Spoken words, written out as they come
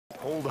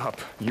Hold up.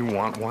 You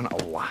want one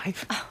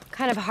alive? Oh,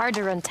 kind of hard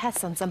to run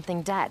tests on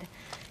something dead.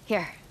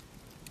 Here.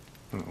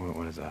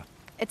 What is that?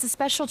 It's a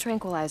special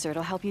tranquilizer.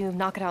 It'll help you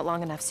knock it out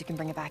long enough so you can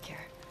bring it back here.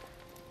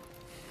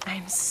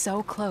 I'm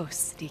so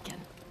close, Deacon.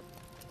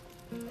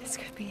 This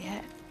could be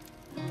it.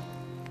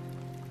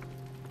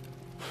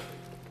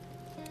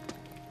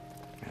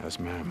 Yes,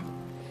 ma'am.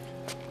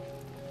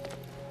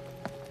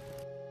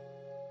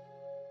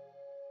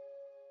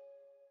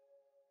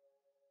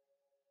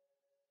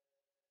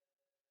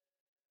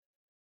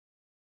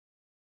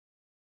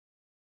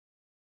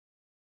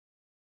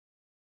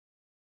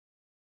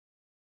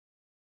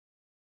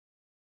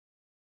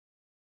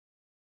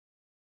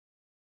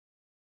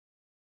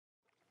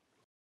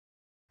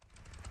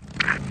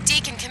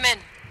 Deacon, come in.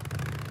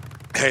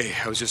 Hey,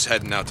 I was just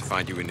heading out to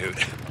find you a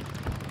Newt.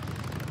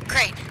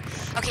 Great.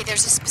 Okay,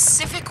 there's a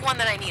specific one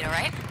that I need, all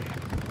right?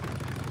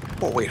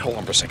 Oh, wait, hold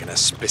on for a second. A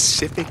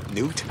specific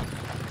Newt?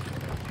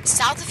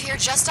 South of here,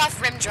 just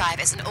off Rim Drive,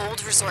 is an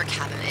old resort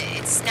cabin.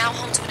 It's now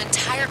home to an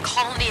entire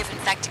colony of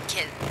infected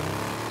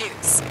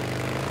newts.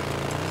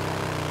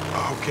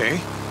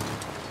 Okay.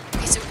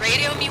 Okay, so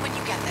radio me when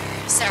you get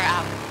there. Sarah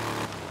out.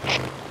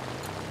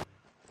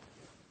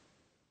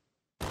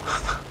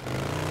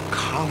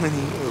 Colony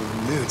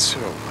of newts. Oh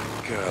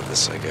my God,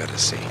 this I gotta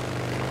see.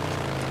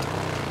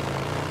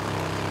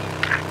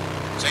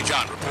 St.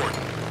 John, report.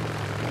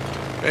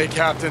 Hey,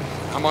 Captain.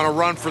 I'm on a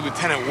run for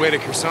Lieutenant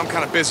Whitaker, so I'm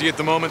kind of busy at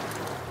the moment.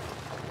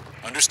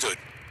 Understood.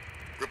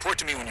 Report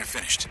to me when you're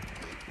finished.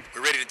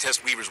 We're ready to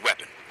test Weaver's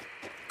weapon.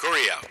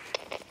 Corey out.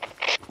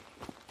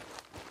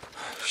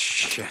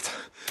 Shit.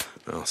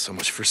 Well, so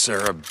much for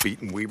Sarah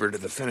beating Weaver to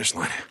the finish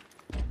line.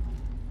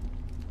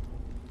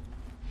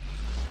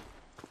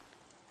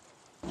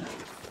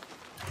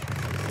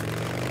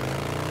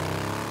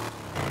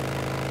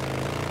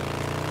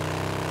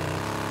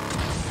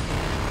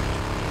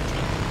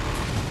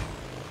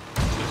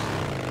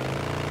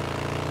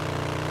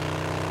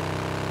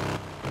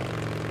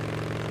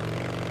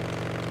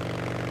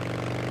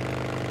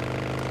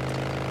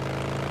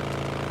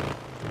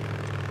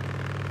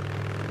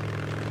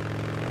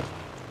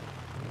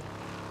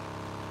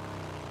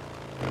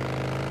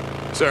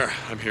 Sarah,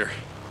 I'm here.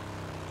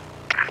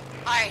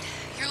 Alright,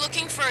 you're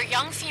looking for a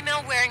young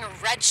female wearing a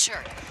red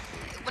shirt.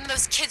 One of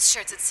those kids'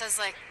 shirts that says,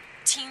 like,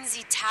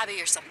 Teensy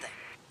Tabby or something.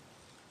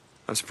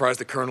 I'm surprised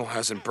the Colonel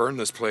hasn't burned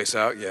this place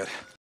out yet.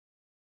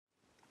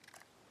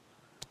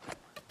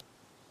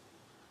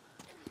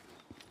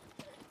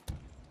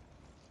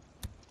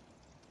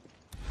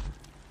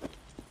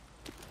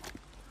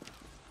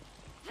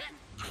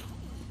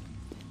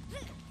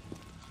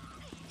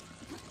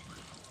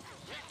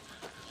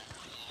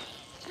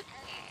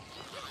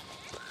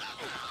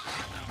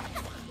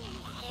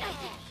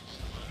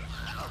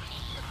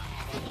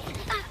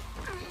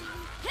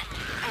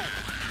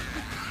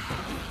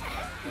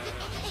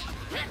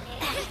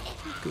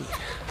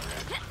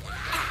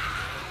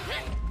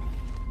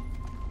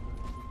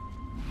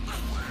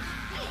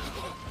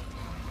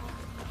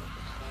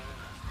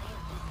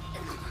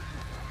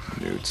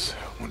 Newts.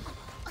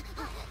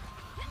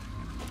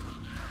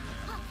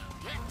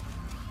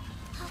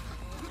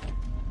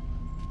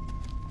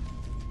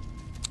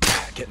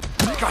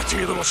 Got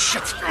you little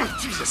shit! Oh,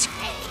 Jesus!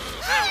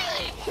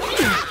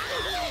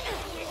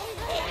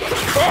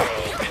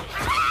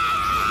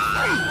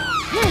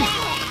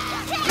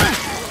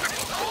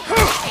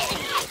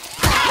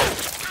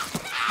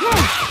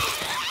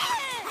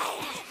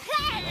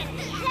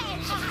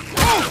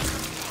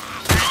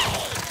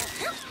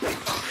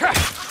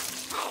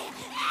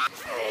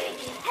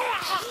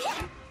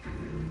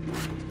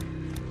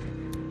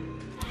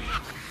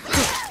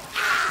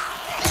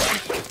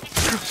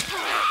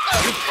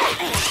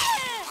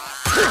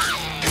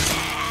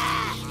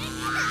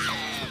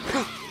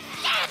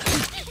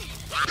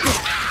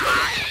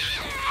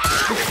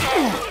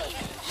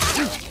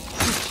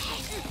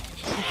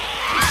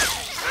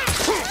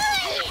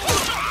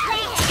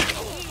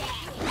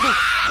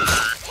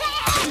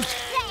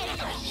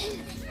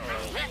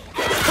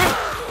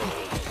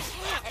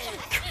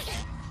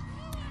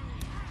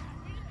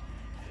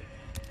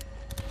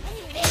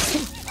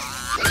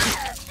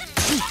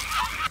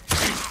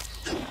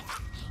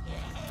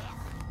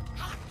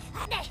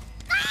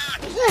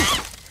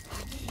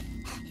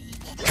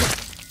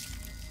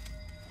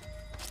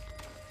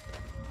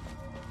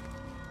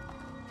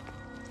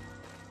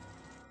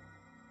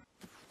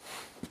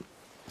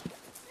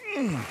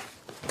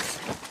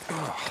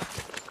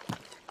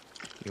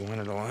 You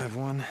wanted a live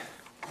one?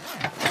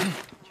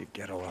 You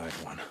get a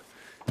live one.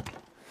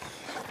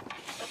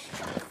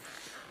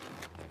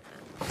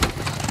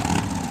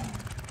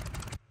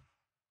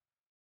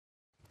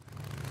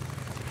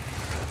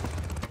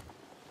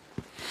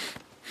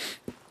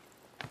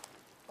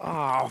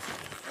 Oh,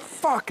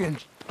 fucking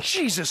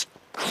Jesus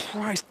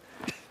Christ.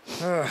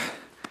 Hey,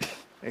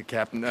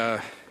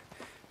 Captain,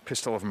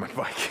 pistol over my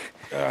bike.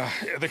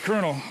 The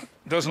Colonel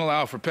doesn't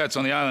allow for pets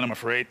on the island, I'm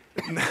afraid.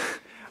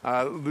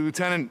 The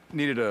Lieutenant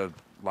needed a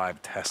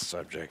live test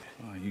subject.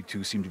 You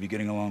two seem to be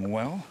getting along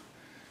well.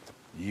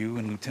 You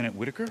and Lieutenant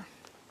Whitaker?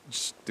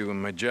 Just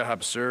doing my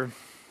job, sir.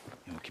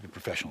 You know, keep it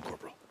professional,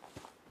 Corporal.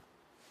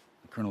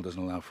 The Colonel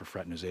doesn't allow for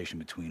fraternization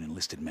between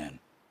enlisted men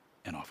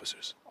and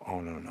officers. Oh,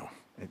 no.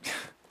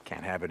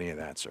 Can't have any of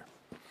that, sir.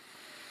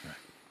 Right.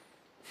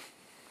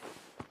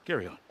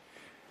 Carry on.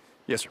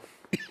 Yes, sir.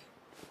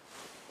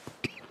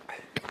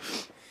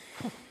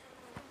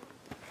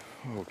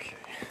 Okay.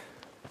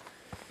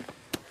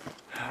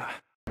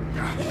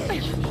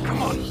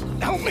 Come on,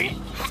 help me!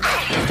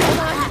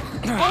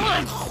 Hold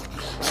on!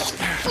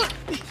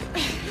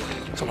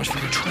 So much for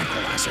the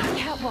tranquilizer.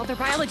 Yeah, well, their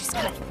biology's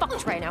kind of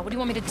fucked right now. What do you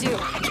want me to do?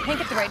 I can't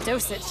get the right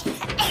dosage. Here,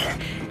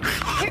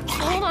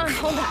 hold on. This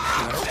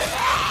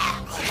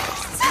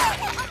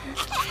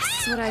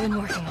is what I've been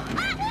working on.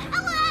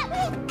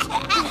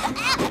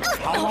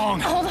 How long?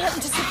 Hold on,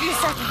 just a few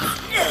seconds.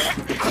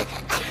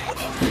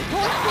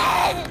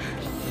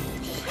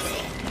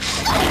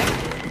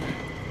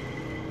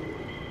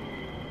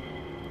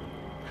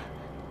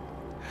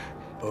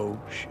 Oh,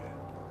 shit.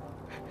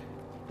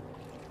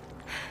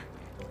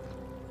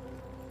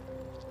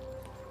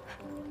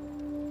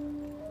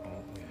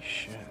 Holy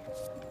shit.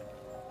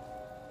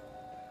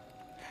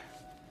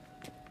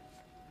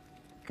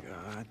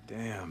 God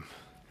damn.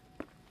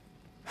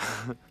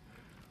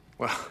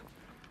 Well,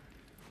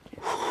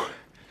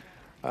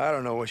 I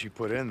don't know what you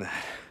put in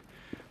that.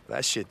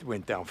 That shit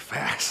went down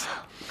fast.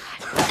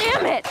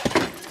 Damn it!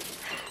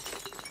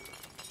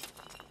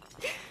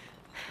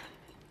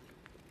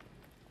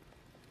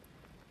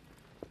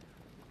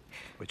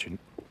 But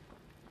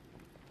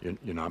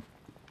you're not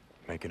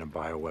making a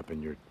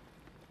bioweapon. You're.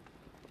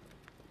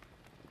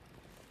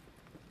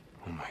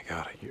 Oh my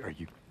God! Are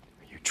you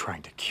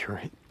trying to cure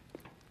it?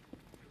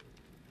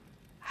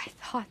 I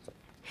thought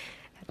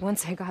that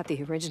once I got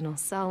the original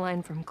cell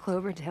line from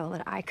Cloverdale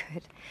that I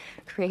could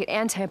create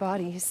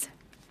antibodies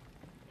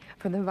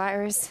for the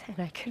virus and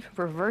I could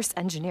reverse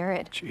engineer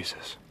it.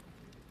 Jesus.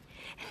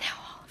 And now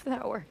all of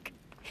that work,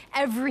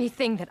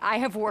 everything that I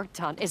have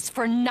worked on is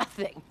for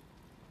nothing.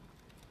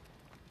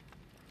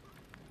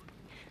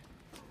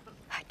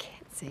 I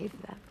can't save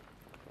them.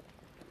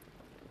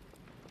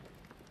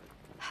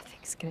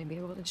 Nothing's gonna be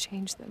able to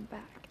change them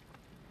back.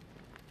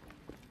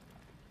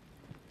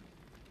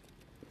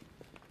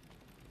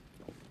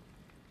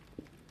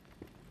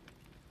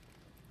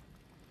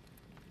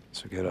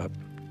 So get up,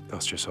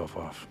 dust yourself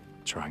off,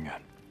 try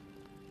again.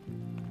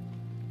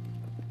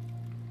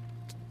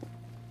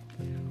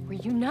 Were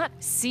you not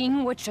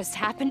seeing what just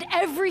happened?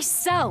 Every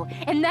cell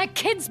in that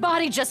kid's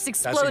body just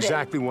exploded. That's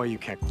exactly why you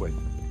can't quit.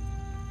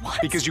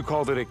 What? Because you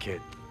called it a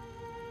kid.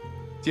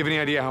 Do you have any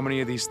idea how many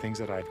of these things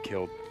that I've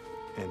killed?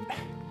 And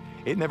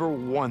it never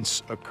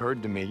once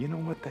occurred to me, you know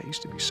what, that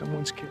used to be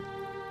someone's kid.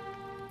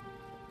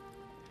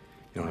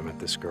 You know, I met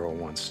this girl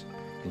once,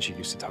 and she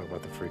used to talk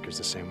about the freakers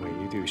the same way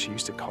you do. She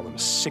used to call them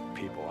sick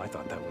people. I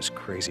thought that was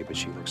crazy, but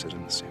she looks at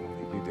them the same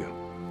way you do.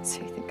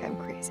 So you think I'm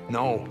crazy?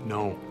 No.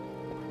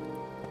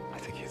 I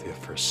think you're the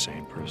first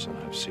sane person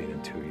I've seen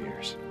in 2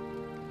 years.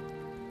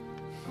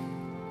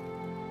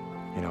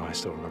 You know, I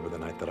still remember the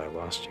night that I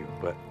lost you,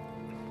 but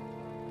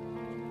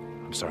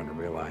I'm starting to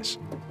realize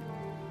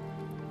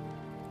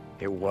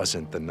it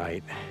wasn't the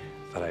night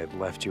that I had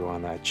left you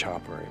on that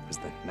chopper. It was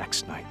the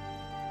next night.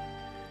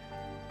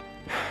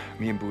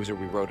 Me and Boozer,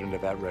 we rode into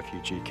that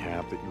refugee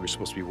camp that you were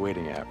supposed to be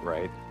waiting at,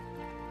 right?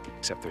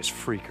 Except there's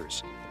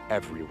freakers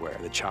everywhere.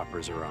 The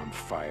choppers are on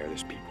fire.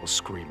 There's people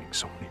screaming,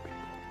 so many people.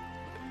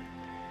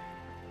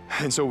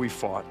 And so we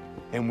fought,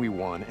 and we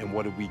won, and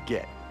what did we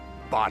get?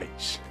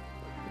 Bodies.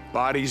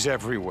 Bodies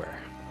everywhere.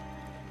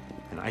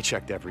 And I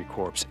checked every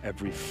corpse,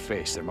 every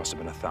face. There must have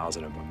been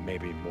 1,000 of them,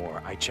 maybe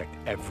more. I checked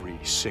every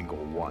single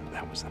one.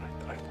 That was the night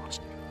that I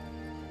lost you.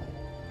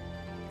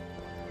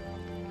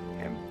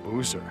 And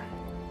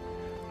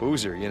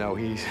Boozer, you know,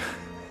 he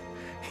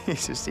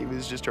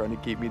was just trying to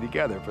keep me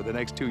together for the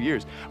next 2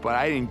 years. But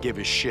I didn't give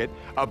a shit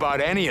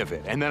about any of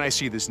it. And then I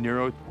see this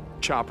Nero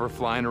chopper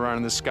flying around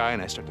in the sky,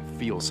 and I start to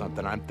feel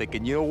something. I'm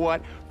thinking, you know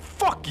what?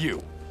 Fuck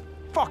you.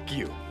 Fuck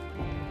you.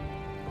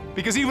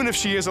 Because even if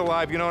she is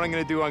alive, you know what I'm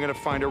gonna do? I'm gonna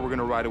find her, we're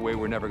gonna ride away,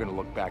 we're never gonna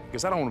look back.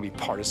 Because I don't wanna be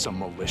part of some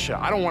militia.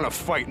 I don't wanna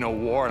fight no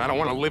war, and I don't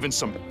wanna live in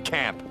some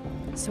camp.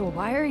 So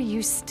why are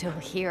you still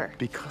here?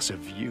 Because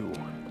of you.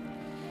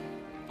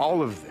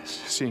 All of this,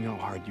 seeing how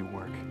hard you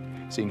work,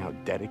 seeing how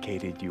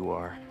dedicated you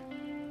are.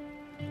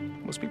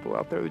 Most people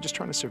out there, they're just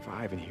trying to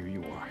survive, and here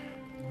you are.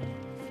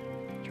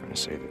 Trying to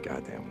save the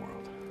goddamn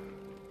world.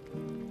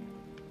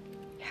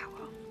 Yeah,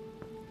 well,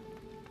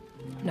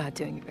 I'm not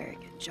doing a very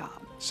good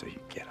job. So you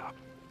get up,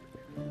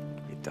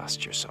 you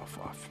dust yourself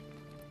off,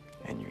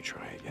 and you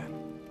try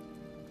again.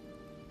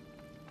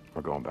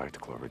 We're going back to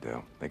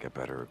Cloverdale. They got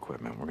better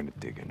equipment. We're gonna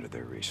dig into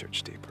their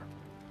research deeper.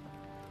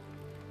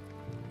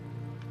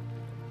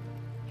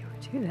 You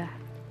would do that?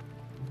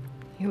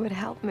 You would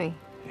help me?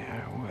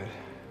 Yeah, I would.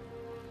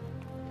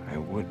 I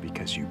would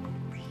because you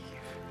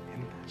believe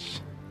in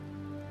this.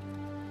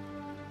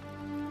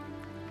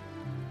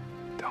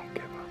 Don't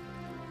give up.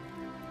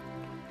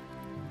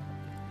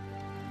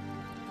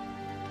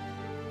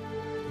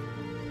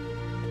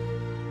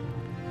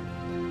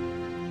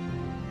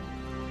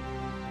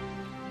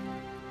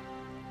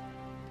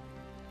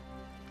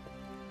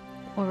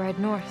 We'll ride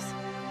north.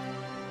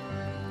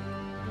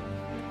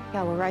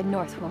 Yeah, we'll ride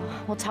north.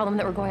 We'll tell them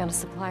that we're going on a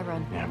supply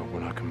run. Yeah, but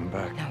we're not coming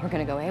back. No, we're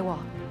gonna go AWOL.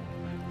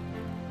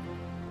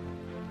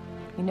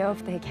 You know,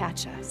 if they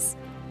catch us,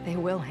 they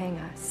will hang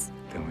us.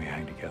 Then we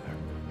hang together.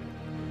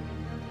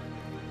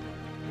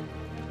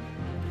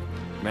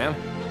 Ma'am?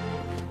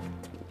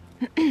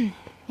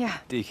 Yeah.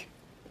 Deke,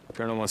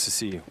 Colonel wants to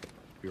see you.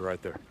 Be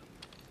right there.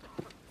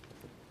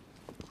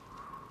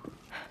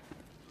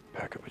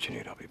 Pack up what you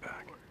need, I'll be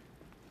back.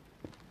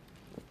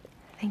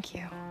 Thank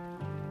you.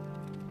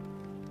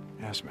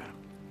 Yes, ma'am.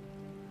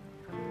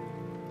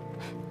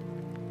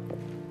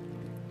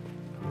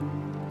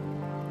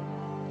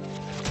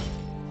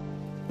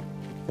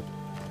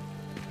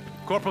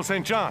 Corporal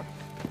St. John,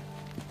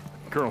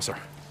 Colonel, sir.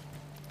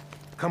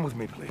 come with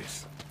me,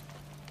 please.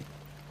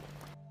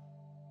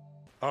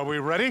 Are we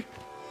ready?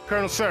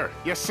 Colonel, sir.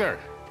 Yes, sir.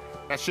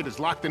 That shit is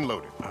locked and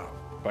loaded.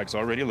 Bike's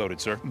already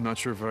loaded, sir. I'm not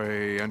sure if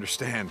I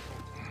understand.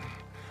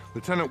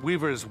 Lieutenant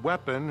Weaver's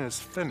weapon is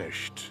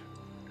finished.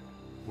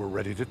 We're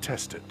ready to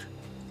test it.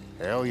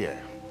 Hell yeah.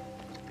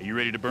 Are you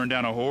ready to burn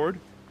down a horde?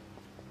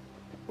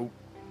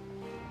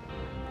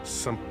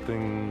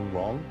 Something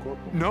wrong,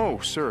 Corporal? No,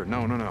 sir.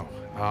 No.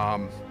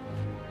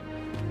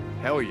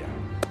 Hell yeah.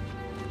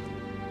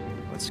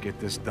 Let's get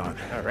this done.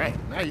 All right.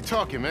 Now you're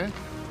talking, man.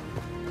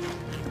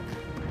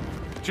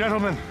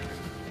 Gentlemen,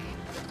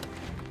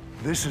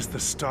 this is the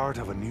start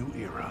of a new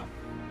era.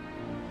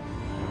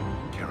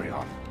 Carry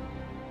on.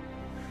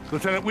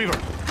 Lieutenant Weaver,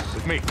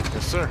 with me.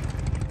 Yes, sir.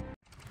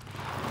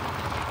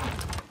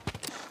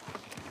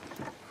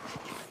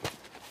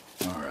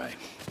 All right.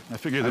 I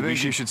figured I that we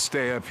think you should... should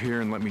stay up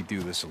here and let me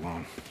do this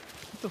alone.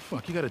 What the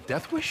fuck? You got a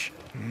death wish?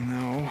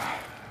 No,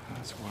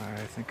 that's why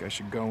I think I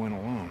should go in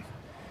alone.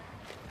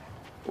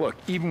 Look,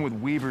 even with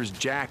Weaver's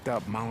jacked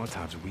up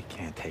Molotovs, we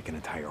can't take an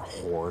entire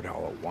horde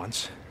all at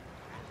once.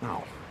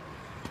 No.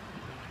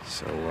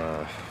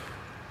 So,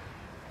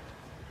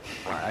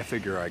 I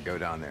figure I go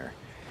down there.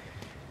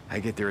 I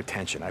get their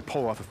attention. I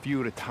pull off a few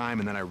at a time,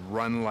 and then I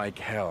run like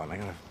hell. And I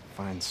gotta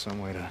find some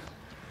way to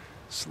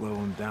slow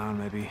them down,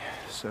 maybe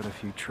set a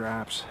few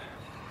traps.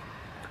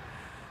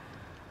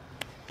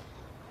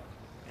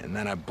 And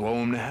then I blow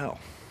them to hell.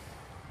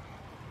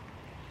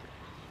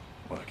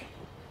 Look,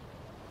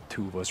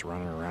 two of us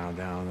running around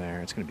down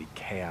there, it's gonna be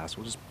chaos.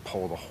 We'll just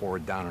pull the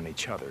horde down on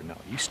each other. No,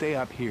 you stay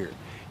up here.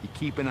 You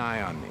keep an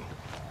eye on me.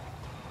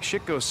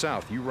 Shit goes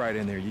south, you ride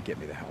in there, you get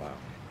me the hell out.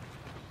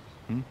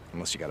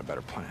 Unless you got a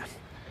better plan.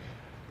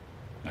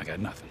 I got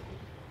nothing.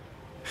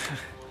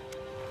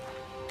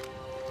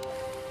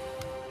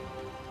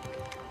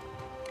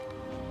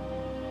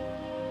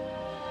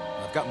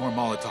 I've got more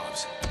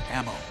Molotovs.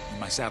 Ammo in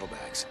my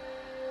saddlebags.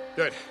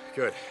 Good.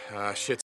 Shit's